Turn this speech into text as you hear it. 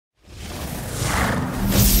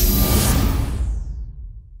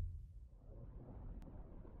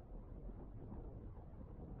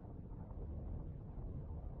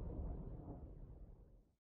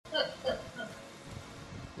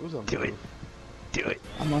Who's on the Do it. roof? Do it.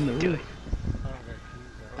 I'm on the Do roof. it.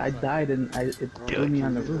 I died and it threw me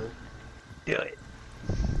on the roof. Do it.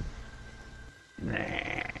 Nah.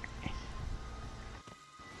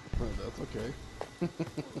 That's okay.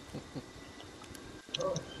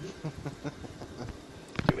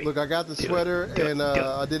 Look, I got the sweater and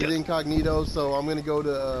I did it incognito, so I'm gonna go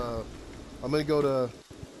to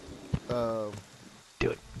Do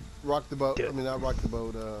it. rock the boat. Do it. I mean, not rock the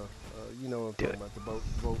boat. You know what I'm Do talking about, the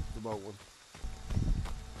boat one.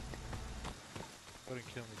 Wouldn't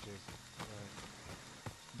kill me, Jason. Right.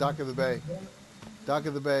 Dock of the bay. Dock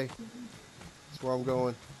of the bay. That's where I'm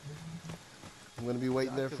going. I'm gonna be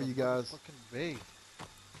waiting there for you guys. Fucking bay.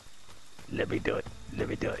 Let me do it. Let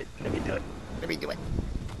me do it. Let me do it. Let me do it.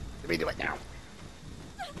 Let me do it now.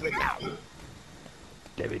 Do it now.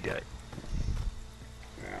 Let me do it.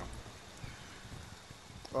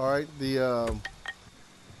 All right, the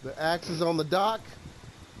axe is on the dock,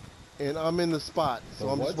 and I'm in the spot, so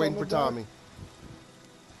I'm just waiting for Tommy.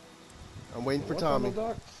 I'm waiting for Tommy.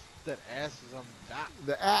 That ass is on the dock.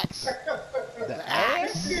 The axe. The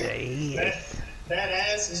axe. Yes. That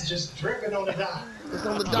ass is just dripping on the dock. It's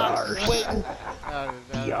on the dock. Just waiting.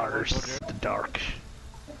 Yars. The dark.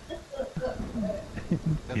 That's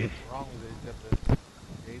what's wrong with it. Got the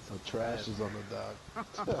gates The trash is on the dock.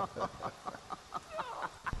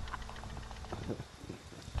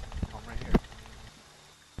 I'm right here.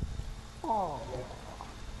 Oh.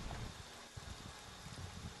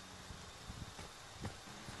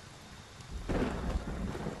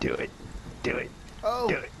 Do it. Do it. Oh,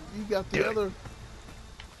 Do it. you got Do the it. other.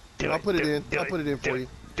 Do I'll it. put it Do in. Do I'll put it in Do for you.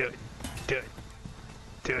 Do it. Do it.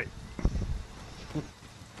 Do it.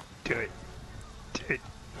 Do it. Do it.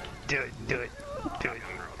 Do it. Do it. Do it.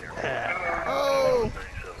 Oh!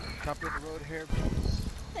 Copy of the road here.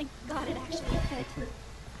 Thank God it actually fit.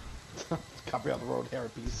 Copy on the road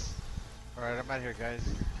hairpiece. Alright, I'm out here, guys.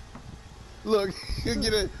 Look, you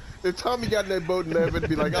get it. If Tommy got in that boat and left, it'd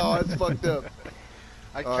be like, oh, that's fucked up.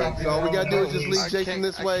 I All right, can't. so all we gotta do is just I lead Jason can't-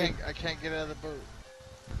 this way. I can't get out of the boat.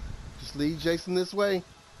 Just lead Jason this way.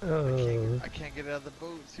 Oh. I can't get out of the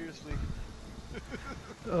boat. Seriously.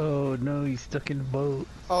 Oh no, he's stuck in the boat.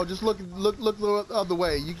 Oh, just look the other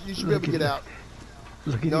way. You should be able to get out.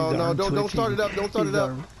 Look at No, his no, arm don't start it up. Don't start His it up.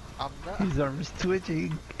 arm- I'm not. His arm's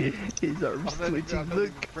twitching. His arm's I'm not twitching. even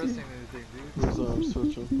Look. pressing anything, dude. His arms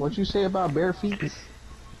switching. What you say about bare feet? His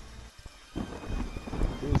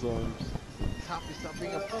arms. Tommy, stop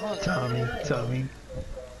being a punk. Tommy.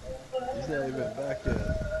 He's not even back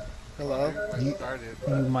yet. Hello? You, Started.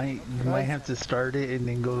 you might have to start it and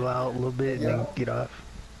then go out a little bit and then get off.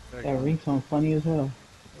 There That you go. ringtone funny as hell.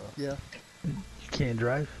 Yeah. You can't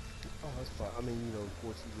drive. Oh, that's fine. I mean, you know, of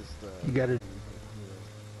course, you just, You gotta.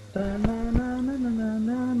 There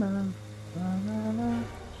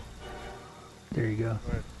you go. Go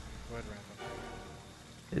ahead, Randall.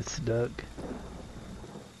 It's stuck.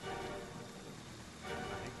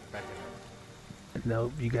 Back it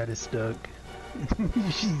Nope, you got it stuck.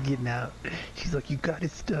 She's getting out. She's like, you got it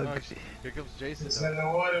up. stuck. Oh, here comes Jason. It's in the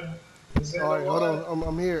water. It's in all right, the hold water. on.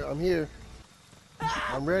 I'm here. I'm here.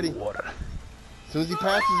 I'm ready. Water. As soon as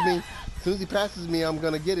he passes me, I'm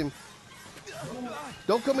gonna get him.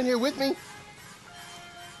 Don't come in here with me.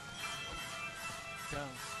 Come.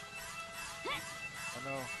 Oh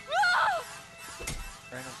no.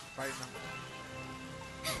 Randall's fighting him.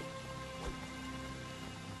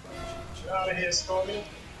 Get out of here, Stormy.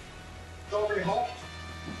 Stormy Hulk.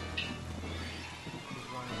 He's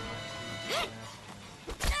running away.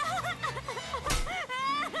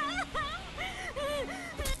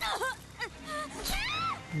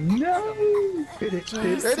 No! Hit it. There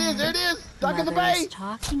it is. There it is. Dock of the Mother bay. is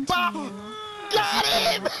talking to Bop. you. Got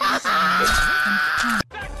him. That's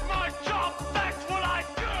my job! That's what I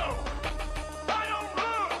do! I don't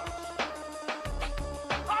lose!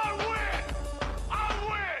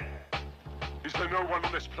 I win! Is there no one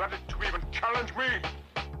on this planet to even challenge me?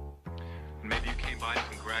 Maybe you came by to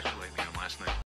congratulate me on last night.